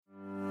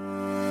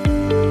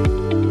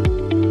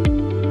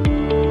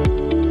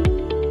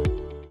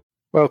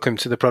Welcome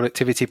to the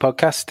Productivity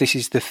Podcast. This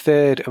is the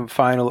third and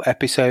final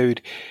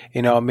episode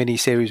in our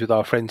mini-series with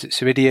our friends at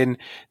Ceridian.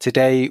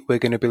 Today, we're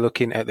going to be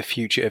looking at the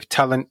future of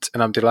talent,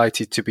 and I'm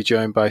delighted to be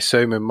joined by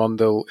Soumen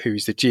Mondal, who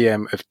is the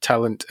GM of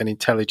Talent and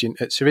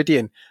Intelligence at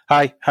Ceridian.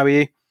 Hi, how are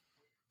you?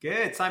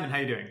 Good. Simon, how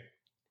are you doing?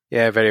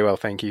 Yeah, very well,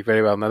 thank you.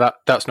 Very well. Now,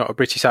 that's not a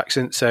British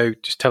accent, so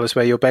just tell us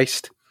where you're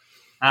based.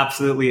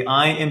 Absolutely.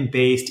 I am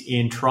based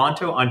in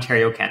Toronto,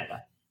 Ontario,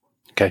 Canada.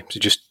 Okay, so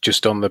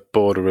just on the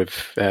border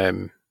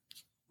of...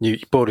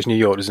 Borders New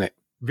York, doesn't it?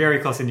 Very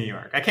close to New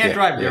York. I can't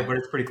drive there, but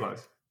it's pretty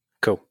close.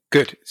 Cool.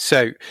 Good.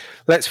 So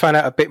let's find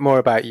out a bit more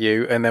about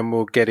you and then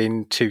we'll get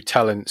into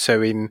talent.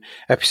 So in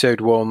episode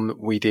 1,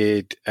 we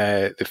did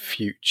the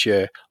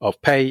future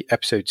of pay.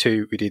 Episode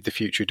 2, we did the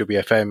future of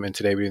WFM. And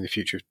today we're doing the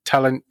future of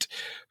talent.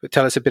 But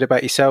tell us a bit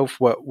about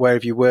yourself. Where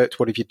have you worked?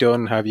 What have you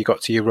done? How have you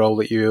got to your role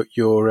that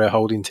you're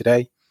holding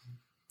today?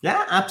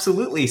 Yeah,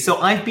 absolutely. So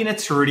I've been at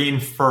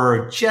Ceridian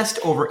for just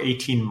over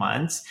 18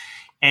 months.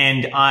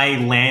 And I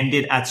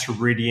landed at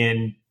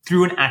Ceridian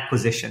through an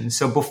acquisition.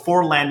 So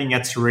before landing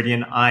at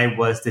Ceridian, I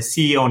was the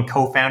CEO and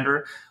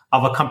co-founder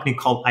of a company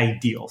called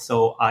Ideal.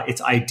 So it's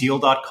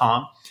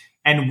ideal.com.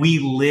 And we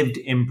lived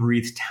and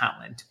breathed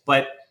talent.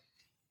 But,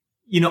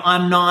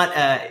 I'm not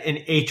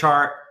an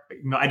HR.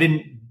 I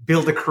didn't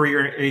build a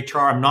career in HR.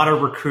 I'm not a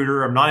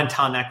recruiter. I'm not in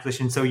talent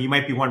acquisition. So you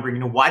might be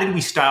wondering, why did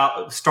we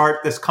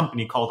start this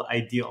company called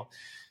Ideal?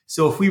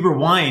 So if we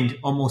rewind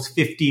almost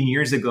 15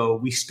 years ago,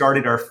 we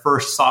started our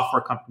first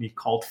software company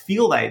called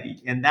Field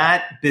ID. And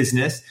that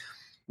business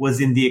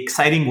was in the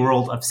exciting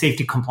world of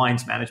safety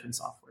compliance management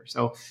software.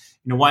 So,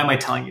 why am I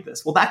telling you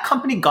this? Well, that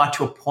company got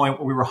to a point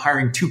where we were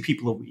hiring 2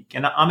 people a week.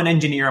 And I'm an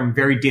engineer. I'm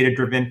very data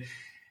driven.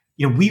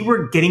 We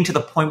were getting to the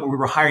point where we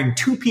were hiring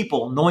 2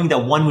 people, knowing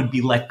that one would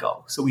be let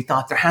go. So we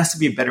thought there has to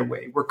be a better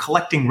way. We're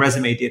collecting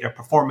resume data,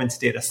 performance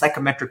data,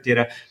 psychometric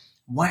data.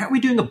 Why aren't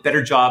we doing a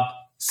better job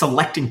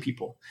selecting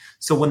people?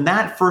 So when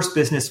that first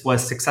business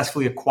was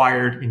successfully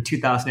acquired in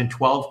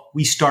 2012,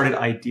 we started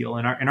Ideal.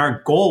 And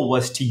our goal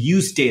was to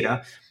use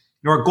data.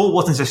 Our goal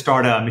wasn't to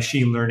start a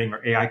machine learning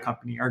or AI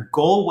company. Our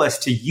goal was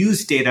to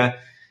use data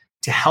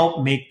to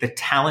help make the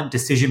talent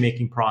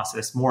decision-making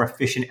process more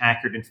efficient,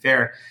 accurate, and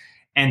fair.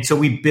 And so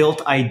we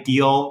built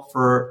Ideal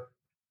for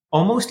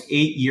almost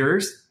 8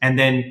 years. And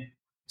then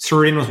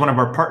Ceridian was one of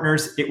our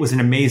partners. It was an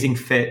amazing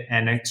fit.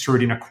 And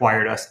Ceridian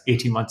acquired us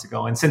 18 months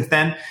ago. And since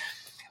then,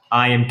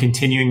 I am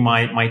continuing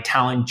my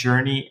talent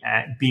journey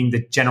at being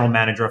the general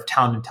manager of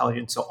Talent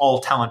Intelligence. So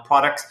all talent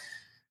products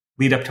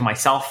lead up to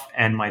myself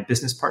and my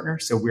business partner.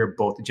 So we're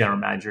both the general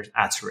managers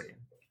at Ceridian.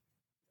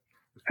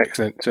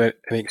 Excellent. So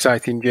an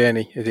exciting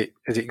journey.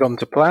 Has it gone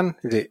to plan?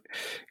 Is it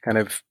kind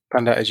of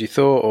panned out as you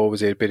thought, or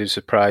was it a bit of a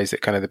surprise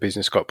that kind of the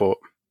business got bought?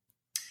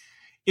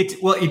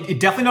 It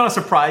definitely not a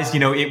surprise.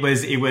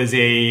 It was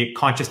a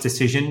conscious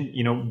decision.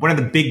 One of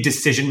the big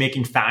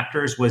decision-making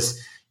factors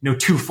was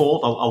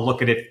twofold. I'll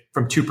look at it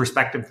from 2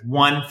 perspectives.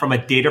 One, from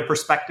a data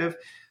perspective,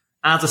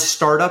 as a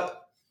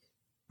startup,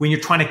 when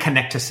you're trying to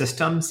connect to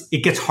systems,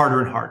 it gets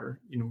harder and harder.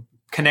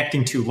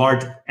 Connecting to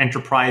large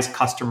enterprise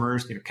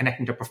customers,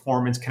 connecting to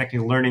performance, connecting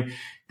to learning,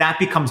 that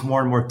becomes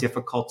more and more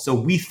difficult. So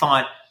we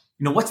thought,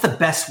 what's the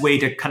best way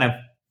to kind of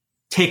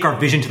take our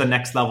vision to the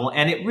next level?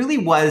 And it really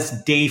was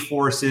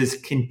Dayforce's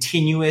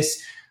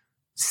continuous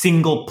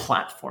single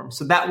platform.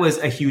 So that was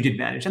a huge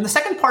advantage. And the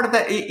second part of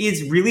that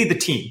is really the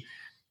team.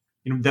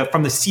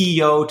 From the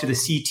CEO to the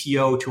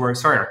CTO to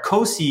our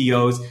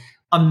co-CEOs,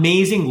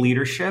 amazing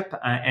leadership.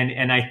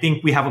 And I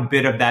think we have a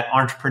bit of that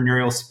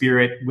entrepreneurial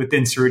spirit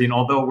within Ceridian,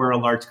 although we're a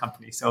large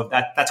company. So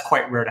that's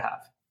quite rare to have.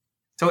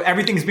 So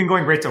everything's been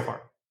going great so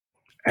far.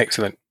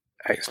 Excellent.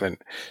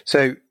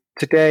 So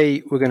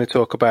today we're going to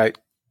talk about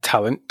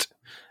talent.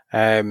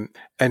 And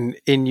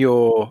in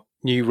your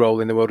new role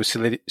in the world of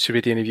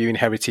Ceridian, have you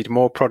inherited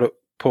more product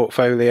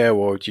portfolio,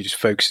 or do you just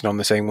focusing on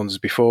the same ones as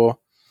before?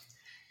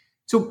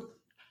 So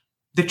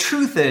the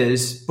truth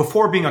is,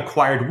 before being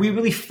acquired, we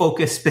really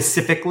focused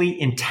specifically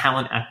in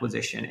talent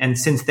acquisition. And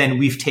since then,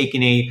 we've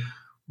taken a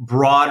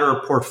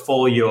broader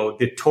portfolio,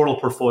 the total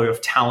portfolio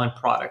of talent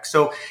products.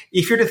 So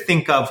if you're to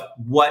think of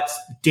what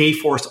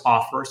Dayforce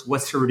offers,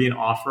 what Ceridian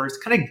offers,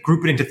 kind of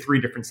group it into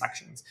 3 different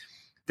sections.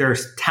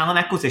 There's talent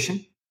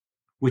acquisition,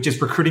 which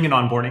is recruiting and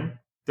onboarding.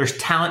 There's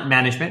talent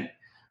management,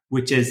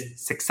 which is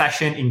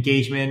succession,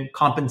 engagement,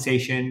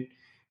 compensation,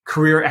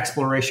 career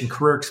exploration,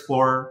 career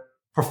explorer,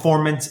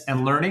 performance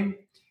and learning.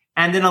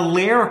 And then a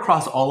layer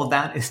across all of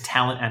that is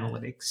talent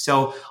analytics.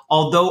 So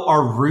although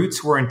our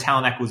roots were in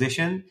talent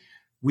acquisition,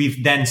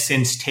 we've then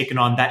since taken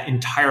on that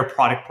entire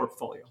product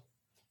portfolio.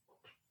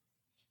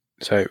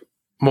 So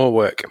more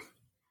work.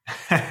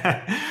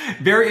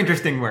 Very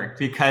interesting work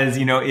because,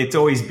 it's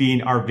always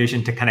been our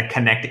vision to kind of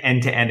connect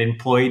end-to-end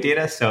employee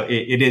data. So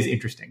it is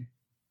interesting.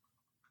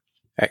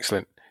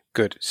 Excellent.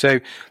 Good.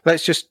 So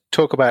let's just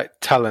talk about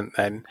talent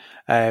then.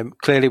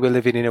 Clearly, we're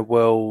living in a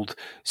world,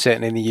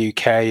 certainly in the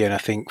UK, and I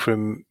think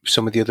from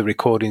some of the other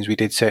recordings we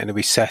did, certainly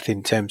with Seth,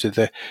 in terms of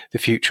the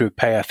future of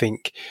pay, I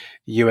think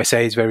the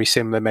USA is very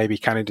similar, maybe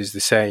Canada's the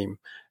same.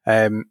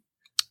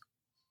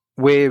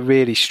 we're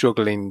really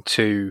struggling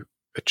to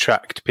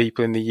attract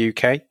people in the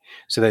UK.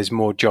 So there's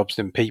more jobs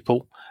than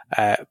people.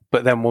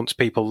 But then once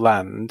people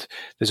land,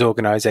 there's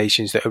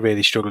organisations that are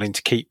really struggling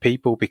to keep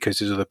people because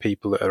there's other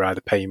people that are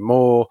either paying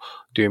more,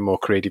 doing more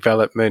career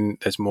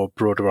development, there's more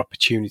broader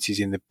opportunities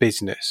in the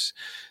business.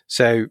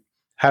 So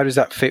how does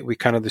that fit with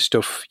kind of the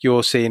stuff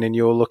you're seeing and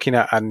you're looking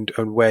at, and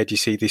where do you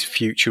see this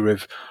future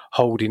of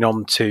holding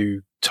on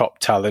to top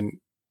talent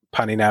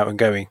panning out and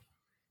going?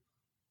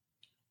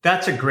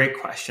 That's a great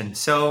question.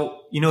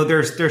 So,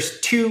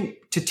 there's two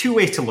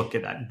ways to look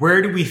at that.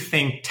 Where do we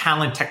think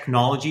talent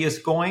technology is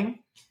going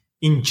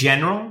in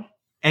general?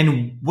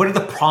 And what are the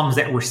problems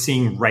that we're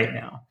seeing right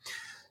now?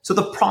 So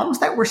the problems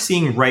that we're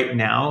seeing right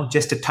now,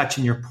 just to touch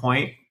on your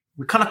point,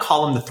 we kind of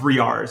call them the 3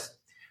 R's: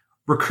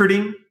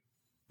 recruiting,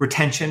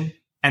 retention,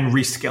 and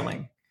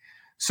reskilling.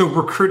 So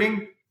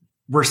recruiting,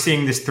 we're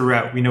seeing this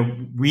throughout. We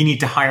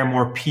need to hire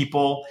more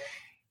people.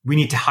 We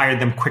need to hire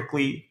them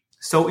quickly.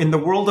 So in the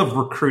world of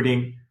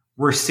recruiting,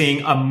 we're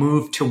seeing a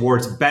move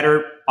towards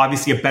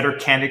obviously a better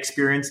candidate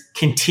experience,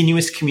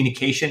 continuous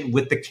communication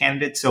with the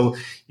candidate. So,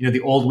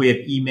 the old way of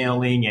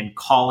emailing and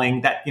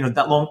calling, that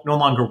no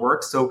longer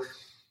works. So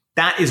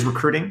that is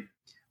recruiting.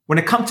 When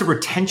it comes to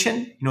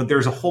retention,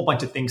 there's a whole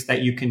bunch of things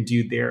that you can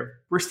do there.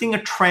 We're seeing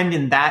a trend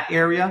in that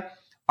area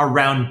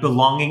around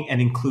belonging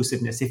and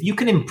inclusiveness. If you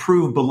can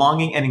improve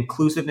belonging and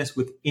inclusiveness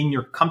within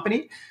your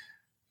company,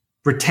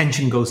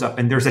 retention goes up.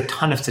 And there's a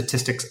ton of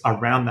statistics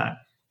around that.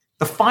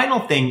 The final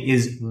thing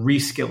is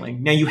reskilling.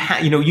 Now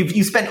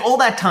you spent all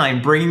that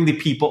time bringing the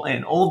people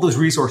in, all of those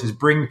resources,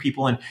 bringing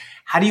people in.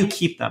 How do you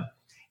keep them?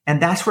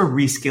 And that's where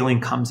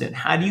reskilling comes in.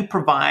 How do you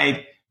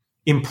provide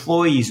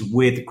employees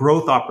with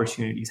growth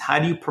opportunities? How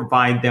do you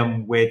provide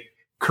them with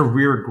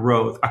career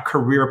growth, a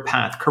career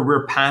path,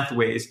 career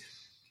pathways,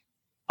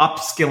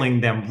 upskilling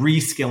them,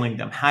 reskilling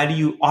them? How do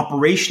you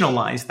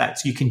operationalize that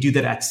so you can do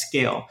that at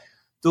scale?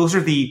 Those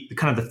are the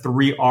kind of the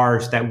 3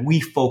 R's that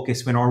we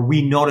focus on, or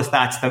we notice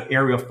that's the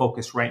area of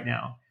focus right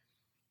now.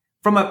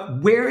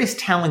 Where is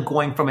talent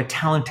going from a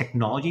talent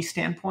technology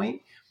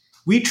standpoint?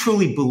 We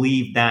truly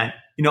believe that,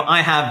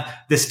 I have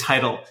this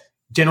title,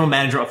 General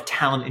Manager of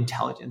Talent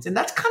Intelligence, and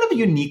that's kind of a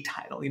unique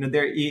title.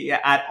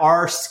 At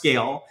our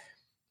scale,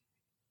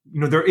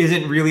 there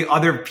isn't really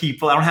other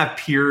people. I don't have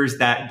peers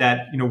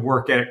that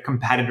work at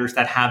competitors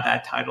that have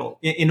that title.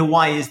 And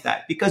why is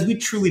that? Because we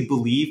truly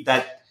believe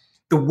that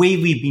the way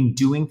we've been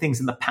doing things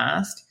in the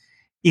past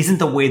isn't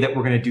the way that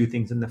we're going to do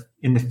things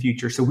in the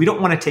future. So we don't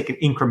want to take an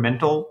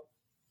incremental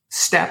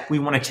step. We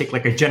want to take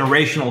like a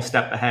generational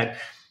step ahead.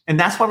 And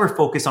that's why we're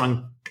focused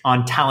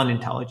on talent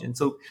intelligence.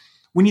 So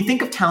when you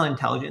think of talent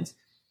intelligence,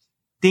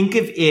 think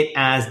of it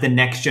as the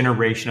next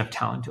generation of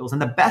talent tools.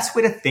 And the best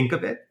way to think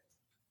of it,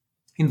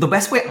 the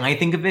best way I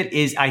think of it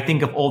is I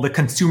think of all the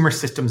consumer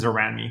systems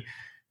around me,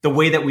 the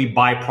way that we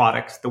buy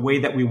products, the way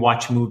that we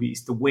watch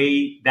movies, the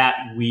way that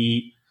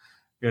we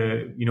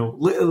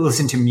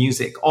listen to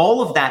music.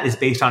 All of that is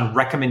based on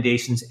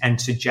recommendations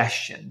and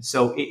suggestions.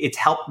 So it's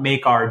helped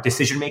make our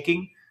decision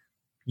making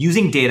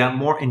using data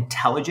more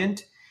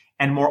intelligent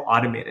and more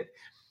automated.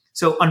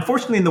 So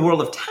unfortunately, in the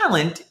world of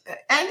talent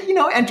and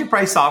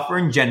enterprise software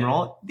in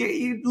general,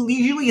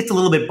 usually it's a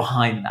little bit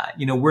behind that.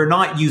 We're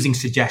not using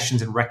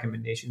suggestions and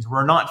recommendations.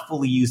 We're not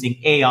fully using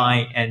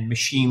AI and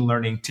machine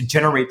learning to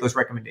generate those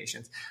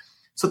recommendations.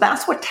 So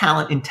that's what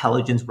talent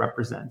intelligence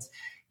represents.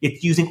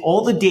 It's using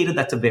all the data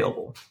that's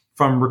available,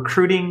 from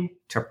recruiting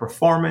to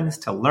performance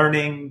to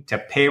learning to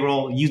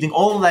payroll, using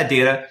all of that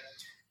data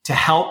to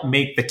help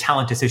make the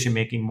talent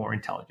decision-making more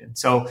intelligent.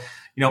 So,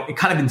 it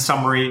kind of in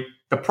summary,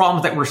 the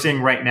problems that we're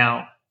seeing right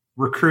now,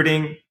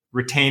 recruiting,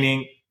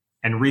 retaining,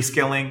 and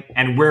reskilling,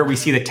 and where we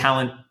see the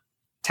talent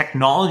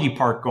technology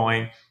part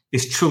going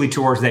is truly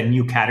towards that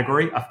new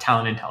category of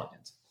talent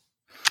intelligence.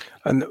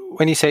 And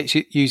when you say it's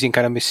using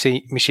kind of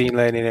machine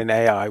learning and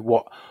AI,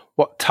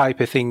 what type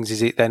of things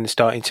is it then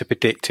starting to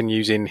predict, and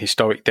using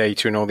historic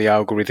data and all the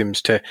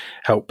algorithms to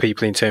help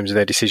people in terms of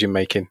their decision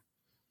making?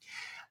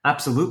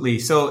 Absolutely.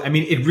 So,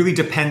 it really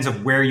depends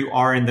on where you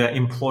are in the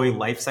employee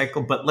life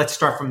cycle, but let's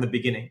start from the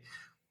beginning.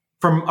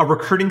 From a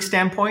recruiting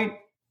standpoint,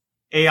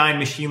 AI and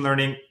machine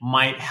learning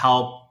might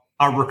help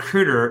a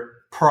recruiter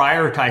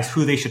prioritize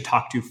who they should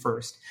talk to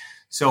first.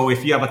 So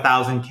if you have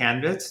 1,000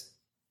 candidates,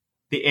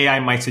 the AI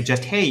might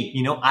suggest, hey,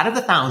 out of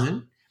the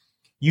 1,000,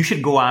 you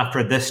should go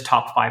after this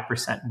top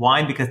 5%.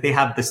 Why? Because they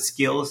have the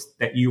skills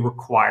that you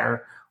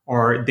require,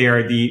 or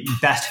they're the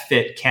best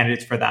fit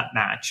candidates for that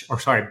match,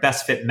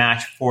 best fit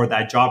match for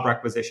that job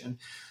requisition.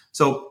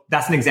 So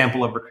that's an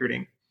example of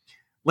recruiting.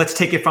 Let's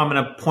take it from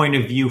a point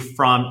of view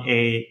from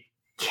a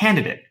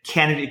candidate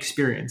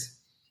experience.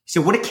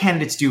 So what do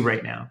candidates do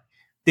right now?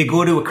 They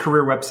go to a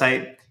career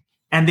website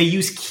and they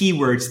use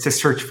keywords to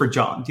search for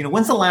jobs.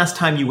 When's the last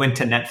time you went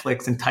to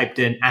Netflix and typed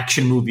in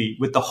action movie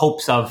with the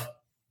hopes of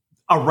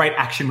a right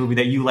action movie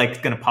that you like is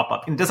going to pop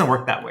up? And it doesn't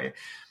work that way.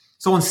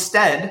 So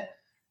instead,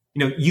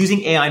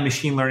 using AI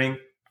machine learning,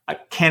 a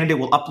candidate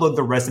will upload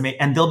the resume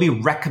and there'll be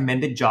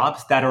recommended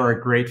jobs that are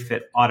a great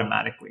fit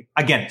automatically.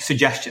 Again,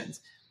 suggestions.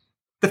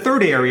 The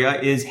third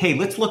area is, hey,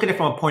 let's look at it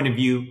from a point of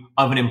view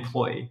of an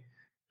employee.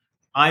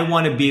 I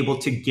want to be able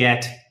to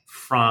get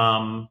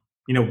from,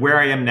 where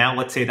I am now,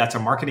 let's say that's a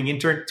marketing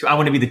intern, to I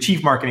want to be the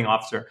chief marketing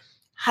officer.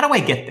 How do I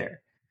get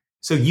there?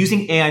 So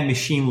using AI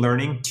machine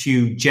learning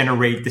to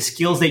generate the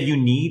skills that you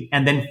need,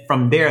 and then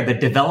from there, the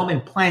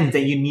development plans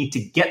that you need to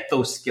get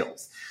those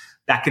skills.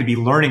 That could be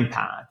learning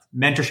path,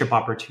 mentorship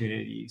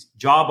opportunities,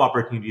 job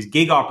opportunities,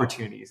 gig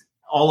opportunities,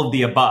 all of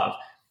the above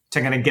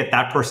to kind of get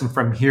that person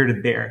from here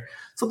to there.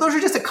 So those are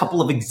just a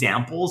couple of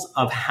examples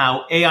of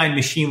how AI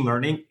machine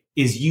learning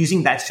is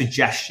using that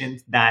suggestion,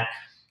 that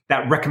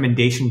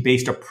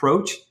recommendation-based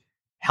approach,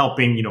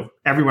 helping,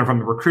 everyone from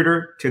the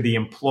recruiter to the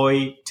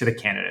employee to the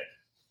candidate.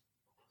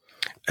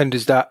 And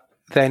does that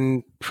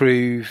then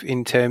prove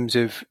in terms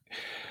of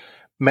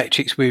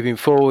metrics moving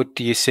forward?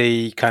 Do you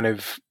see kind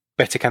of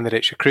better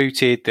candidates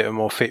recruited that are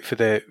more fit for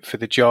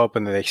the job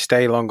and they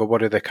stay longer?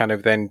 What are the kind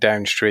of then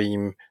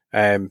downstream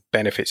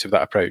benefits of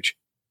that approach?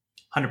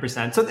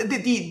 100%. So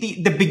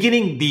the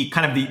beginning,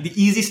 the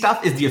easy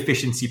stuff is the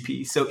efficiency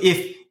piece. So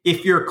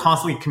if you're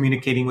constantly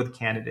communicating with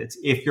candidates,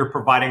 if you're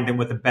providing them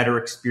with a better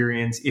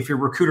experience, if your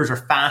recruiters are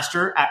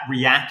faster at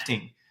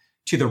reacting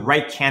to the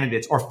right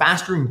candidates or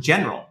faster in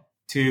general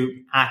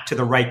to act to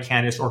the right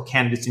candidates or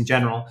candidates in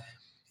general,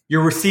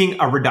 you're seeing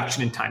a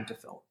reduction in time to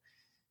fill.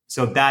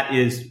 So that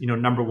is,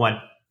 number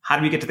one. How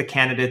do we get to the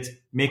candidates,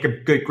 make a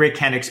great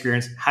candidate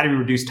experience? How do we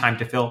reduce time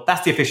to fill?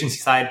 That's the efficiency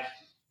side.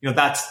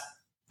 That's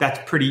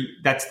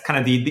kind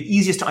of the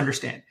easiest to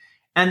understand.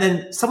 And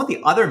then some of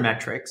the other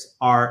metrics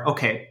are,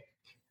 okay,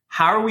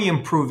 how are we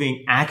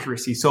improving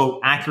accuracy? So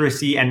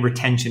accuracy and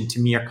retention to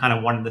me are kind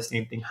of one and the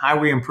same thing. How are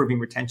we improving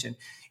retention?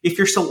 If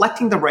you're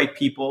selecting the right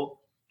people,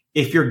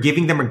 if you're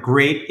giving them a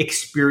great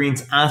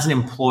experience as an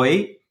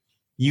employee,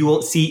 you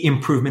will see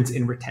improvements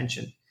in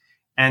retention.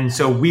 And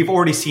so we've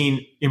already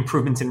seen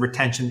improvements in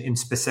retention in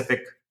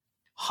specific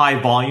high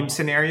volume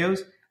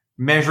scenarios.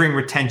 Measuring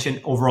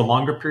retention over a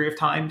longer period of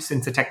time,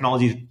 since the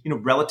technology is,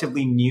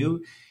 relatively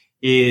new,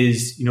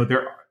 is,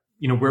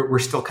 we're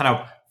still kind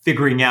of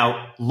figuring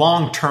out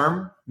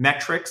long-term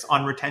metrics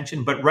on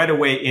retention. But right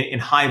away in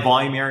high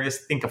volume areas,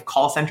 think of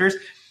call centers,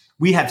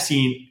 we have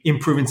seen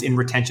improvements in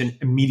retention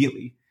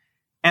immediately.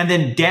 And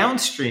then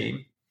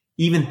downstream,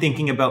 even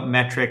thinking about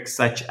metrics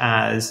such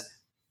as,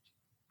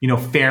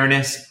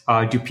 fairness.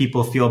 Do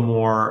people feel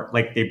more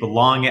like they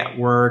belong at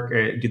work?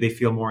 Or do they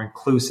feel more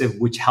inclusive,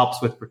 which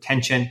helps with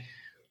retention?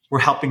 We're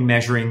helping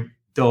measuring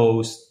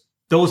those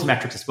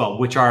metrics as well,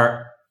 which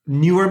are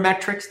newer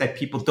metrics that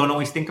people don't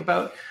always think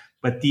about,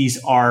 but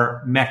these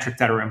are metrics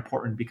that are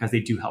important because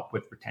they do help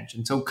with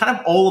retention. So kind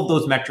of all of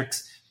those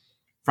metrics,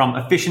 from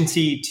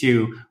efficiency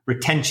to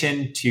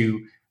retention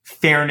to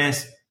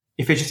fairness,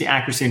 efficiency,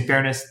 accuracy, and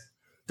fairness,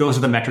 those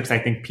are the metrics I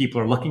think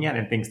people are looking at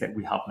and things that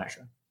we help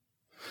measure.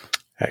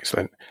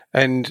 Excellent.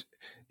 And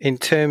in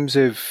terms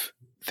of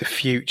the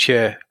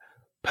future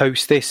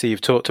post this, so you've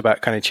talked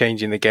about kind of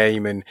changing the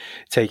game and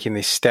taking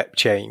this step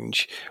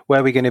change. Where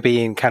are we going to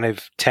be in kind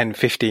of 10,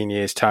 15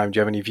 years' time? Do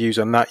you have any views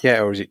on that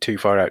yet, or is it too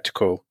far out to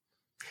call?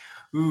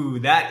 Ooh,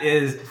 that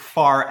is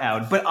far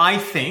out. But I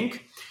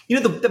think,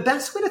 the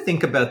best way to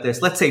think about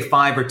this, let's say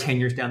 5 or 10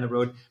 years down the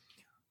road,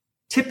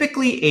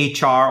 typically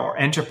HR or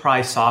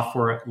enterprise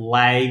software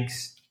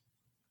lags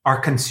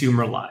our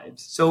consumer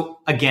lives. So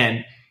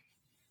again,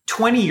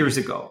 20 years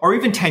ago, or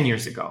even 10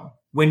 years ago,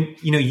 when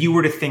you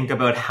were to think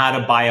about how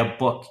to buy a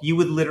book, you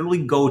would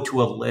literally go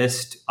to a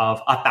list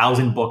of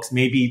 1,000 books,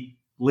 maybe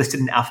listed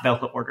in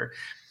alphabetical order.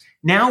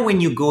 Now,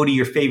 when you go to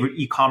your favorite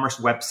e-commerce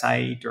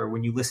website or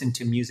when you listen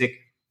to music,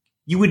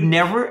 you would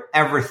never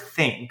ever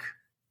think,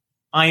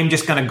 I am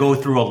just going to go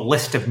through a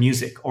list of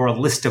music or a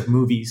list of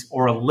movies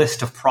or a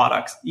list of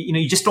products.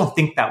 You just don't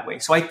think that way.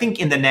 So I think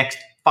in the next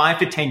 5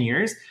 to 10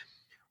 years,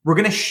 we're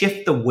going to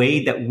shift the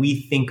way that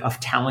we think of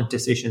talent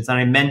decisions. And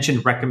I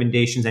mentioned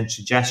recommendations and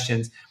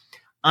suggestions.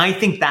 I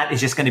think that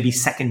is just going to be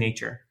second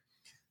nature.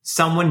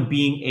 Someone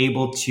being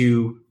able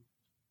to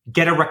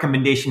get a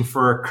recommendation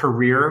for a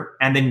career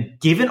and then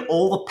given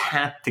all the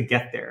path to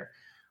get there,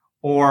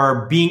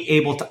 or being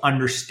able to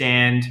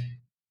understand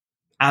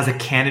as a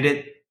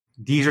candidate,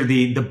 these are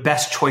the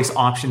best choice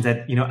options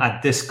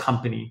at this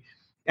company.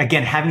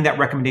 Again, having that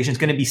recommendation is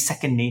going to be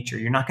second nature.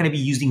 You're not going to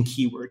be using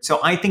keywords. So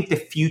I think the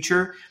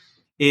future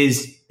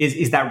is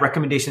that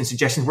recommendation and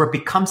suggestions where it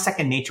becomes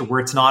second nature, where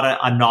it's not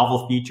a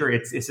novel feature.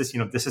 It's just,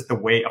 this is the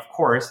way, of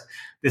course,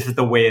 this is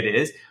the way it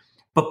is.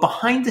 But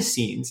behind the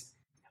scenes,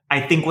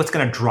 I think what's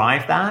going to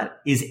drive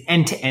that is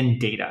end-to-end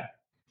data.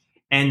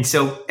 And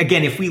so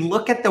again, if we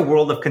look at the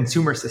world of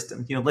consumer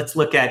systems, let's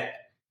look at,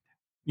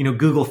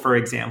 Google, for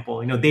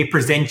example, they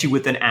present you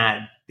with an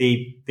ad.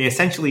 They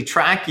essentially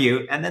track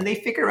you and then they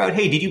figure out,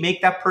 hey, did you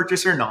make that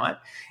purchase or not?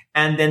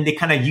 And then they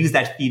kind of use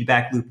that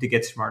feedback loop to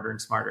get smarter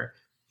and smarter.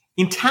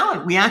 In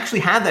talent, we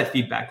actually have that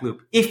feedback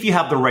loop. If you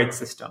have the right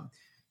system,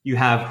 you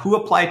have who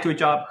applied to a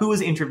job, who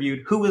was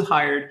interviewed, who was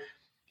hired,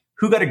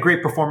 who got a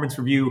great performance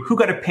review, who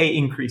got a pay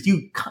increase.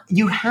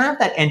 You have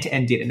that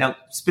end-to-end data. Now,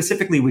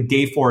 specifically with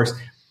Dayforce,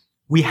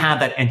 we have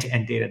that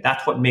end-to-end data.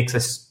 That's what makes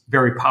us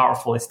very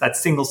powerful. It's that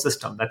single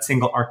system, that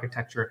single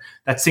architecture,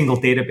 that single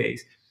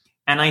database.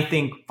 And I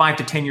think 5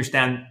 to 10 years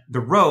down the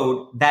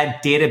road,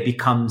 that data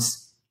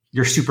becomes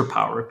your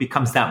superpower. It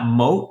becomes that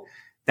moat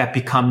that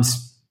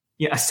becomes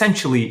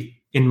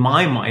essentially, in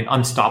my mind,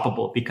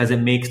 unstoppable, because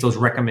it makes those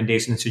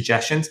recommendations and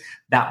suggestions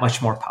that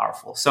much more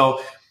powerful.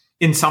 So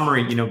in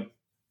summary,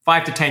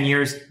 5 to 10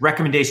 years,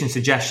 recommendations,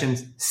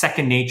 suggestions,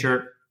 second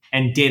nature,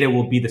 and data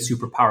will be the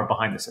superpower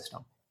behind the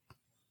system.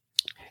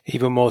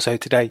 Even more so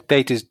today.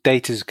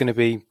 Data's going to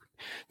be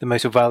the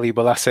most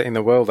valuable asset in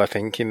the world, I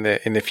think. In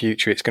the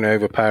future, it's going to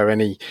overpower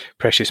any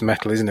precious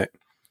metal, isn't it?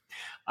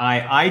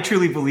 I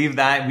truly believe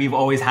that. We've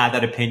always had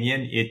that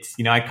opinion. It's,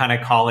 I kind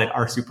of call it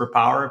our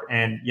superpower.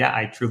 And yeah,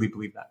 I truly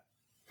believe that.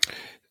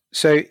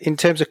 So in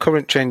terms of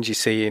current trends you're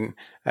seeing,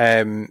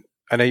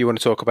 I know you want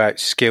to talk about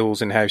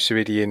skills and how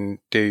Ceridian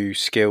do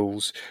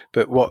skills,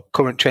 but what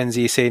current trends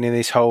are you seeing in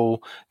this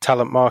whole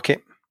talent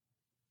market?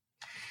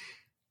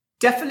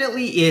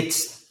 Definitely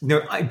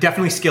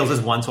definitely skills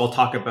is one. So I'll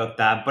talk about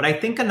that. But I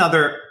think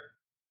another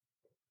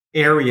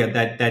area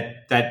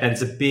that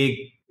is a big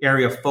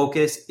area of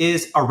focus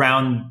is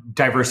around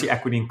diversity,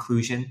 equity,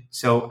 inclusion.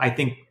 So I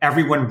think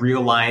everyone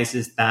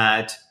realizes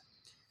that,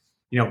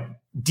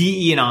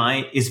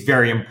 DE&I is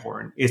very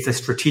important. It's a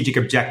strategic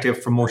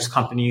objective for most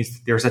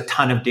companies. There's a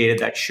ton of data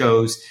that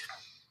shows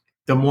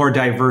the more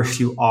diverse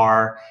you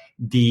are,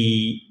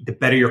 the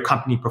better your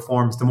company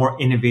performs, the more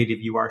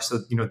innovative you are. So,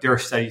 there are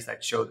studies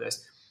that show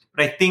this.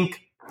 But I think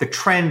the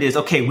trend is,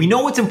 okay, we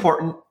know what's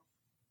important.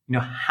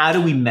 How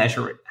do we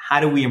measure it? How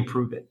do we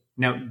improve it?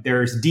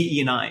 There's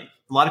DE&I.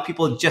 A lot of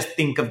people just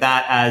think of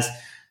that as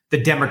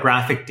the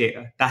demographic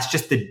data. That's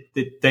just the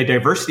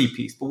diversity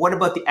piece. But what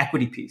about the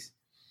equity piece?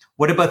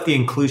 What about the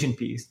inclusion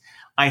piece?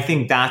 I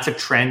think that's a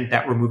trend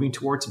that we're moving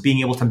towards, being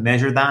able to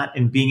measure that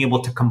and being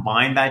able to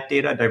combine that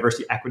data,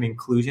 diversity, equity,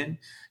 inclusion,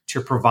 to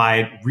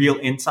provide real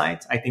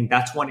insights. I think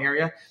that's one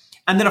area.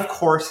 And then, of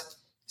course,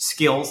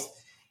 skills.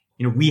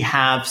 We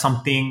have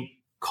something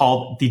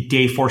called the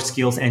Dayforce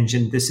Skills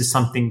Engine. This is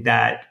something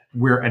that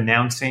we're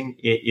announcing.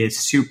 It is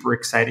super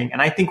exciting.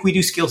 And I think we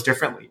do skills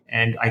differently.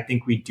 And I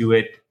think we do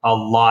it a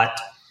lot,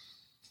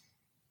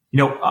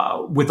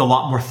 with a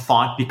lot more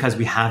thought, because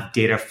we have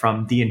data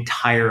from the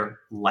entire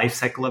life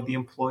cycle of the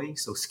employee.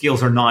 So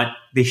skills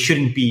they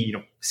shouldn't be,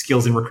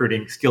 skills in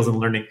recruiting, skills in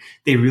learning.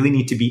 They really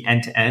need to be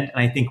end to end.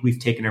 And I think we've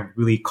taken a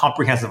really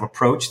comprehensive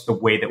approach the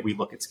way that we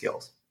look at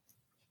skills.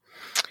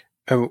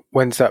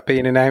 When's that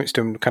being announced,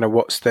 and kind of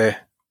what's the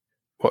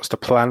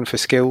plan for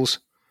skills?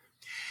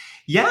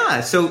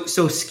 Yeah, so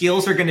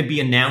skills are going to be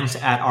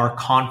announced at our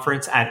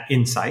conference at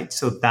Insight.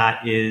 So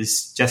that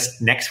is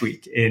just next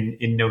week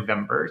in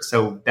November.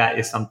 So that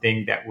is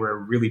something that we're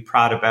really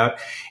proud about.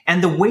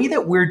 And the way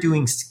that we're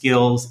doing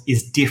skills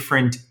is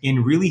different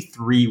in really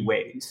 3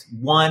 ways.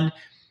 One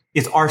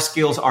is our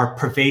skills are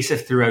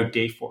pervasive throughout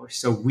Dayforce.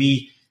 So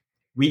we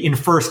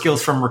infer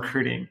skills from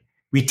recruiting.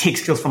 We take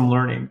skills from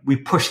learning. We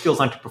push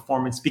skills onto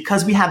performance.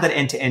 Because we have that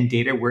end-to-end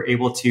data, we're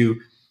able to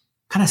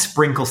kind of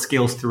sprinkle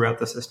skills throughout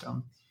the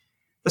system.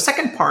 The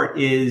second part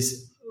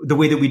is the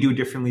way that we do it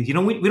differently.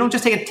 We don't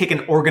just take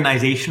an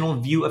organizational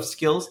view of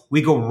skills.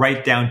 We go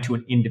right down to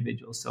an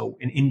individual. So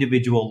an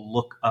individual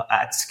look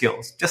at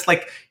skills. Just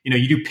like,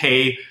 you do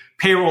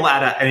payroll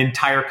at an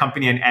entire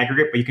company in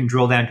aggregate, but you can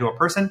drill down to a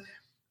person.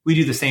 We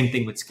do the same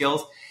thing with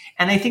skills.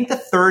 And I think the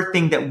third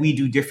thing that we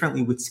do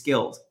differently with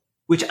skills,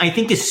 which I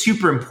think is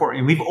super important,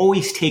 and we've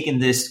always taken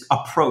this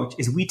approach,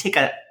 is we take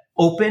an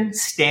open,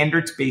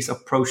 standards-based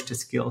approach to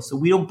skills. So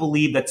we don't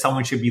believe that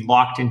someone should be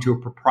locked into a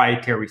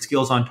proprietary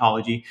skills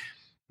ontology.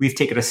 We've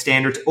taken a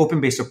standards,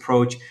 open-based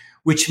approach,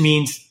 which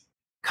means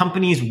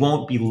companies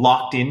won't be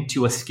locked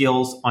into a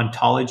skills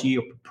ontology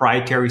or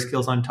proprietary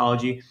skills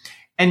ontology.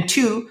 And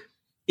 2,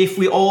 if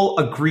we all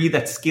agree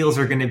that skills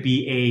are going to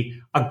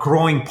be a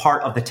growing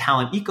part of the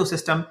talent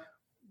ecosystem,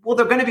 well,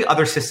 there are going to be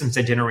other systems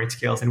that generate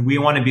skills, and we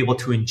want to be able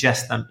to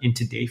ingest them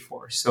into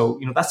Dayforce. So,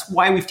 that's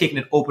why we've taken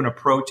an open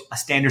approach, a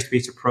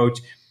standards-based approach,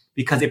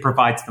 because it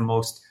provides the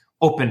most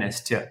openness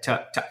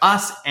to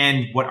us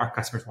and what our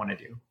customers want to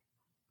do.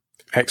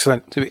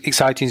 Excellent. So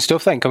exciting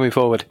stuff then coming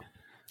forward.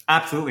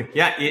 Absolutely.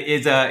 Yeah,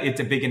 it's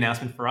a big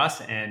announcement for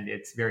us, and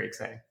it's very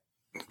exciting.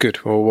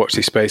 Good. Well, watch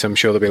this space. I'm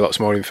sure there'll be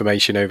lots more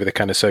information over the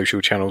kind of social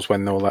channels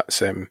when all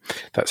that's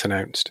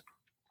announced.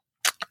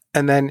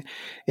 And then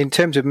in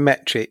terms of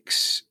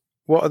metrics,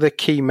 what are the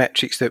key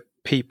metrics that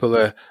people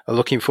are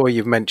looking for?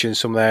 You've mentioned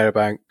some there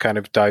about kind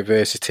of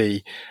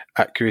diversity,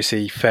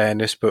 accuracy,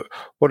 fairness, but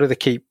what are the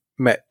key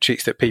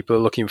metrics that people are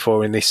looking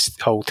for in this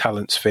whole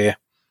talent sphere?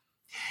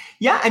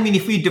 Yeah,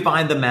 if we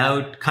divide them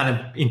out kind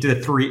of into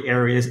the 3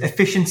 areas,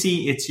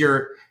 efficiency, it's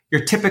your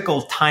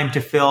typical time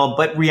to fill,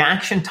 but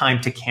reaction time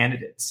to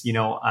candidates.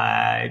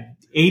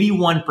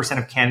 81%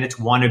 of candidates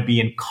want to be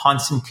in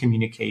constant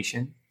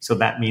communication. So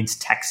that means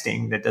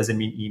texting. That doesn't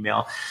mean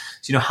email.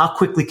 So, how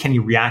quickly can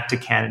you react to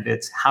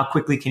candidates? How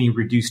quickly can you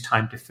reduce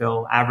time to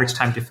fill? Average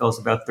time to fill is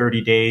about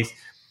 30 days.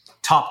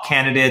 top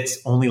candidates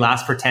only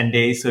last for 10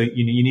 days. So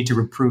you need to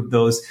improve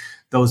those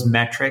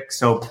metrics.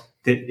 So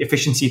the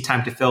efficiency,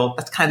 time to fill,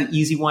 that's kind of the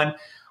easy one.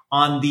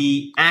 On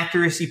the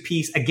accuracy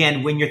piece,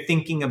 again, when you're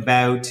thinking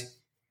about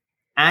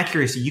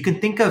accuracy, you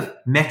can think of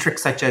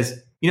metrics such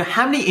as,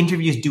 how many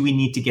interviews do we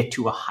need to get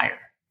to a hire?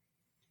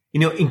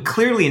 And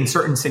clearly in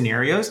certain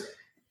scenarios,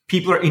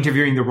 people are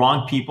interviewing the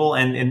wrong people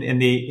and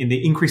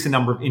they increase the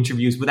number of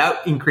interviews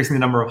without increasing the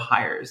number of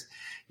hires.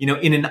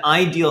 In an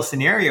ideal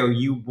scenario,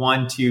 you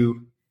want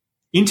to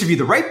interview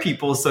the right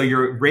people, so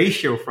your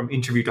ratio from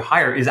interview to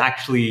hire is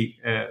actually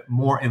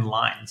more in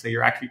line. So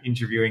you're actually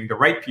interviewing the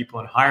right people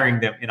and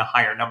hiring them in a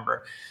higher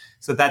number.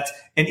 So that's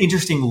an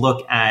interesting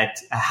look at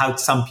how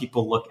some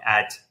people look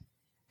at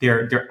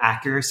their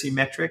accuracy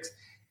metrics.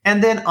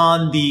 And then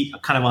on the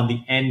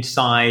end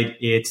side,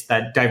 it's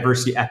that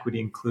diversity, equity,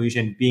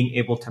 inclusion, being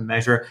able to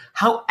measure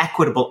how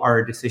equitable are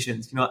our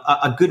decisions.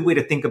 A good way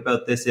to think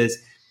about this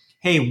is,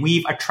 hey,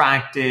 we've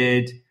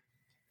attracted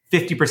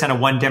 50% of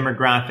one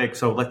demographic.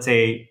 So let's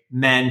say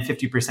men,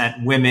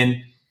 50%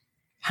 women.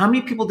 How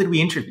many people did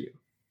we interview?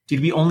 Did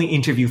we only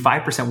interview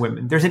 5%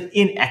 women? There's an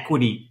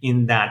inequity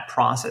in that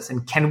process.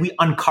 And can we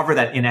uncover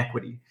that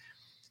inequity?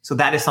 So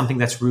that is something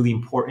that's really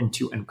important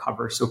to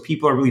uncover. So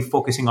people are really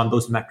focusing on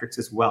those metrics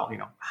as well.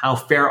 How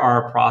fair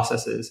are our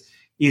processes?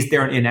 Is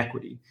there an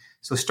inequity?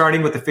 So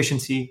starting with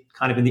efficiency,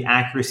 kind of in the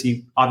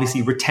accuracy,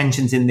 obviously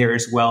retention's in there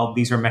as well.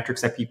 These are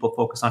metrics that people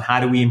focus on. How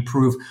do we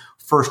improve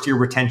first year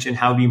retention?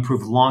 How do we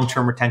improve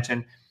long-term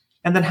retention?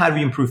 And then how do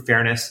we improve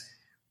fairness?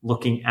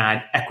 Looking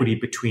at equity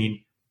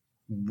between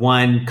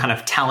one kind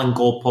of talent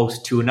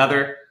goalpost to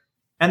another.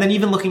 And then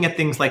even looking at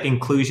things like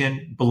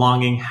inclusion,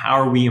 belonging. How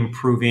are we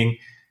improving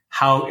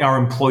how our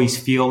employees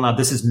feel? Now,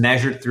 this is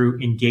measured through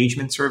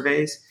engagement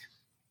surveys,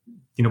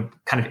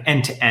 kind of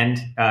end to end.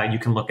 You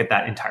can look at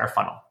that entire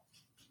funnel.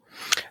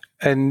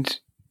 And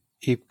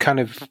you kind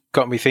of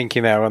got me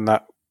thinking there on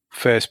that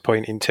first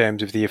point in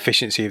terms of the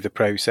efficiency of the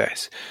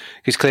process,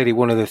 because clearly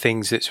one of the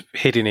things that's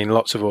hidden in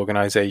lots of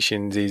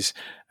organizations is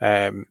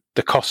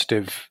the cost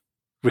of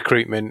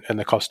recruitment and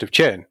the cost of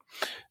churn.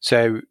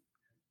 So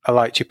I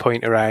liked your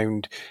point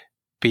around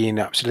being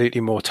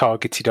absolutely more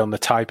targeted on the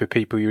type of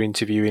people you're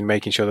interviewing,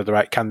 making sure they're the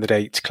right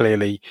candidates,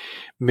 clearly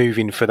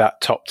moving for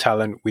that top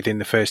talent within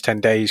the first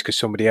 10 days because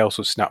somebody else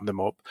will snap them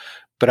up.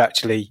 But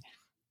actually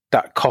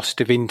that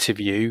cost of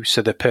interview,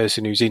 so the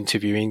person who's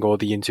interviewing or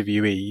the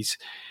interviewees,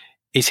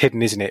 is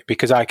hidden, isn't it?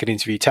 Because I could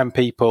interview 10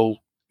 people,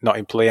 not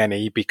employ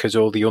any, because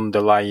all the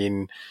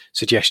underlying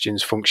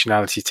suggestions,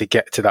 functionality to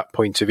get to that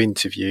point of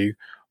interview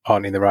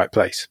aren't in the right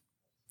place.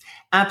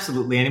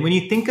 Absolutely. And when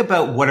you think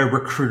about what a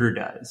recruiter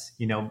does,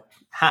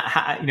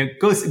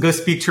 go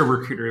speak to a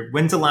recruiter.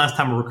 When's the last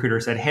time a recruiter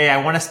said, hey,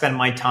 I want to spend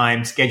my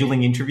time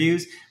scheduling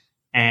interviews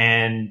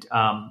and,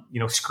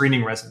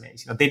 screening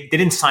resumes? They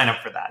didn't sign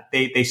up for that.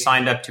 They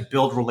signed up to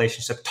build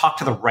relationships, talk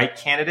to the right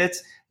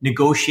candidates,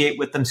 negotiate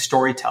with them,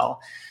 storytell.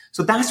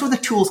 So that's where the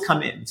tools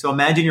come in. So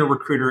imagine you're a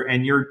recruiter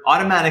and you're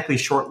automatically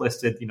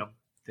shortlisted,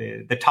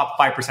 the top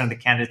 5% of the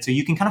candidates. So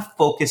you can kind of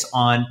focus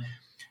on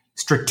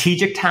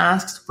strategic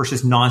tasks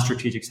versus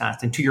non-strategic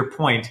tasks. And to your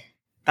point,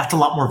 that's a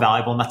lot more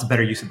valuable and that's a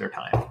better use of their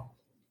time.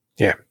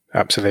 Yeah,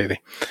 absolutely.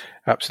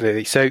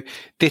 Absolutely. So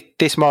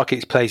this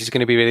marketplace is going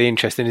to be really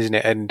interesting, isn't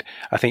it? And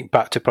I think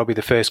back to probably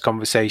the first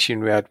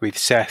conversation we had with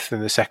Seth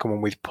and the second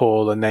one with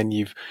Paul, and then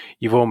you've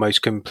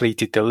almost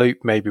completed the loop.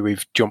 Maybe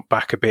we've jumped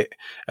back a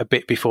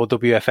bit before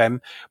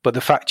WFM, but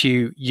the fact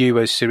you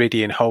as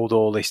Ceridian hold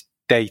all this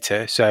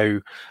data,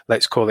 so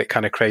let's call it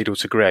kind of cradle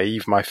to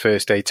grave, my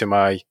first day to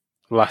my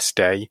last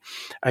day,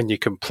 and you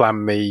can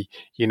plan me,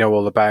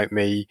 all about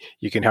me,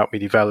 you can help me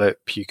develop,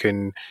 you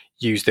can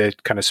use the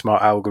kind of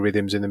smart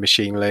algorithms and the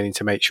machine learning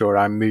to make sure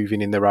I'm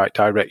moving in the right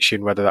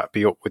direction, whether that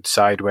be upwards,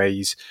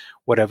 sideways,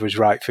 whatever is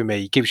right for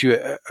me. It gives you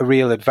a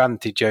real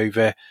advantage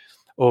over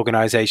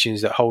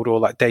organizations that hold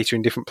all that data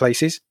in different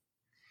places.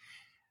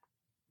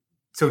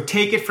 So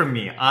take it from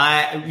me.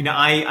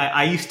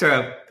 I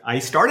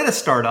started a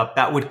startup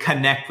that would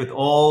connect with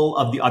all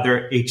of the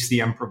other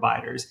HCM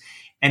providers.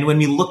 And when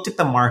we looked at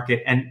the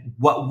market and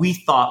what we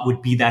thought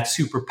would be that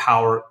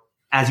superpower,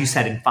 as you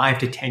said, in 5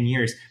 to 10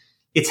 years,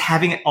 it's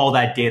having all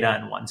that data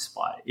in one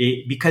spot.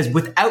 Because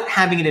without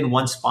having it in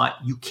one spot,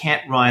 you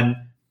can't run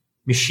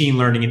machine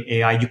learning and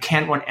AI. You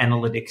can't run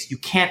analytics. You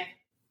can't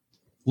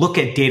look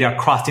at data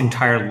across the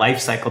entire life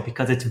cycle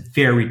because it's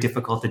very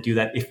difficult to do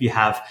that if you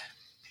have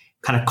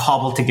kind of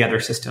cobbled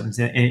together systems.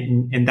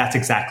 And that's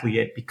exactly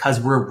it. Because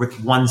we're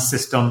with one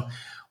system,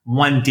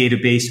 one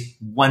database,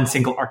 one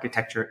single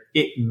architecture,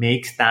 it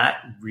makes that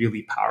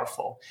really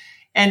powerful.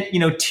 And,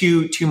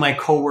 to my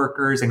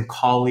coworkers and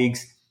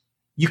colleagues,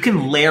 you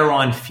can layer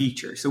on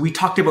features. So we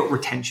talked about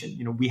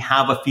retention. We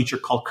have a feature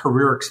called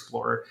Career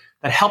Explorer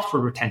that helps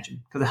with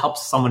retention because it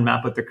helps someone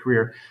map out their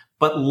career.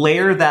 But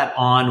layer that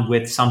on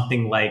with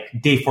something like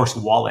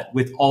Dayforce Wallet,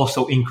 which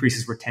also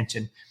increases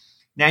retention.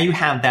 Now you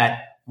have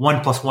that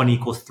 1 +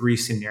 1 = 3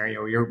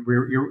 scenario.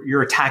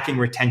 You're attacking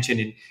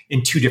retention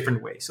in two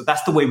different ways. So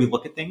that's the way we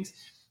look at things.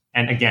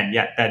 And again,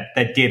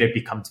 that data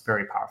becomes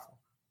very powerful.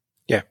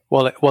 Yeah,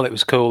 Wallet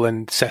was cool,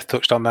 and Seth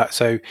touched on that.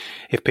 So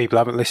if people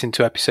haven't listened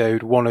to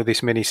episode 1 of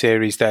this mini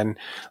series, then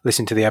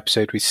listen to the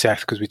episode with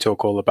Seth, because we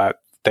talk all about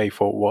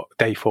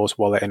Dayforce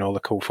Wallet and all the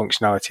cool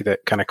functionality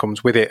that kind of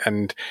comes with it.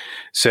 And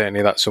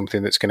certainly that's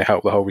something that's going to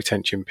help the whole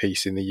retention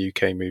piece in the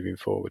UK moving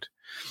forward.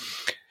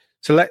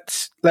 So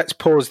let's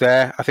pause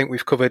there. I think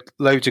we've covered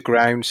loads of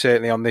ground,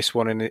 certainly on this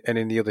one and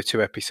in the other 2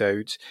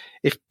 episodes.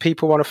 If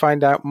people want to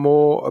find out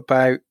more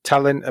about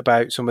Talent,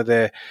 about some of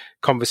the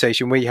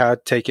conversation we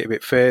had, take it a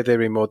bit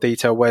further in more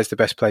detail, where's the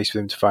best place for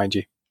them to find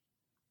you?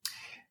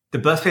 The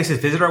best place is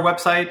visit our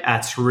website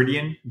at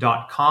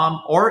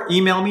ceridian.com or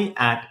email me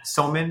at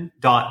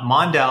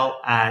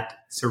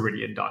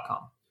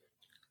soman.mondel@ceridian.com.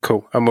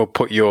 Cool. And we'll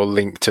put your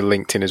link to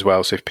LinkedIn as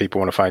well. So if people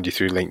want to find you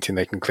through LinkedIn,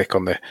 they can click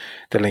on the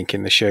link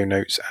in the show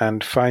notes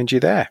and find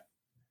you there.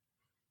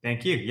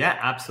 Thank you. Yeah,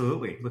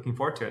 absolutely. Looking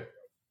forward to it.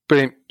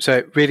 Brilliant.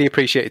 So really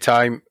appreciate your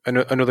time.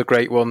 Another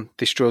great one.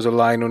 This draws a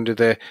line under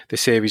the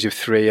series of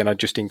 3, and I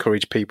just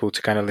encourage people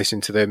to kind of listen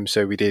to them.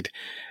 So we did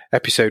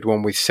episode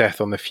 1 with Seth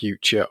on the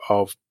future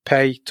of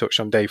pay, touched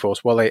on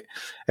Dayforce Wallet.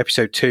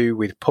 Episode 2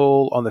 with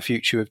Paul on the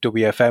future of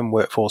WFM,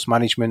 workforce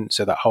management.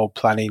 So that whole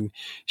planning,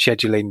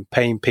 scheduling,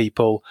 paying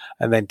people.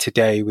 And then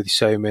today with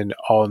Soman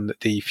on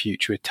the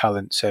future of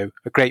talent. So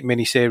a great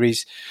mini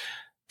series.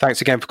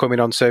 Thanks again for coming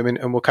on,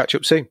 Soman, and we'll catch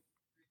up soon.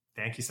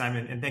 Thank you,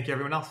 Simon. And thank you,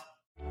 everyone else.